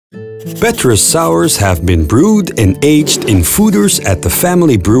Petrus sours have been brewed and aged in foeders at the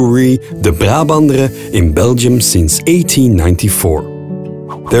family brewery, the Brabandere, in Belgium since 1894.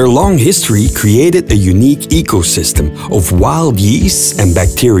 Their long history created a unique ecosystem of wild yeasts and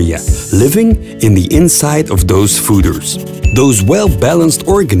bacteria living in the inside of those foeders. Those well-balanced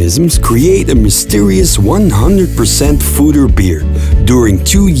organisms create a mysterious 100% foeder beer during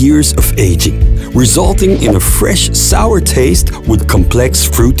 2 years of aging, resulting in a fresh, sour taste with complex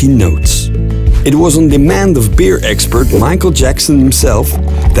fruity notes. It was on demand of beer expert Michael Jackson himself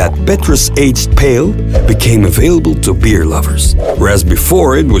that Petrus aged pale became available to beer lovers, whereas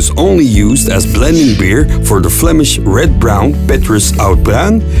before it was only used as blending beer for the Flemish red-brown Petrus Oud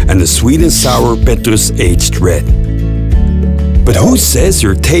Bruin and the sweet and sour Petrus aged red. But who says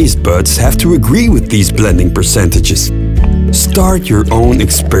your taste buds have to agree with these blending percentages? Start your own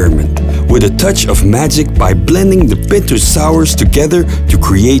experiment with a touch of magic by blending the Petrus sours together to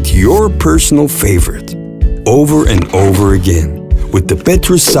create your personal favorite. Over and over again with the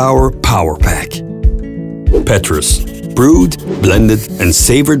Petrus Sour Power Pack. Petrus, brewed, blended and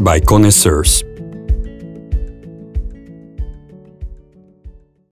savored by connoisseurs.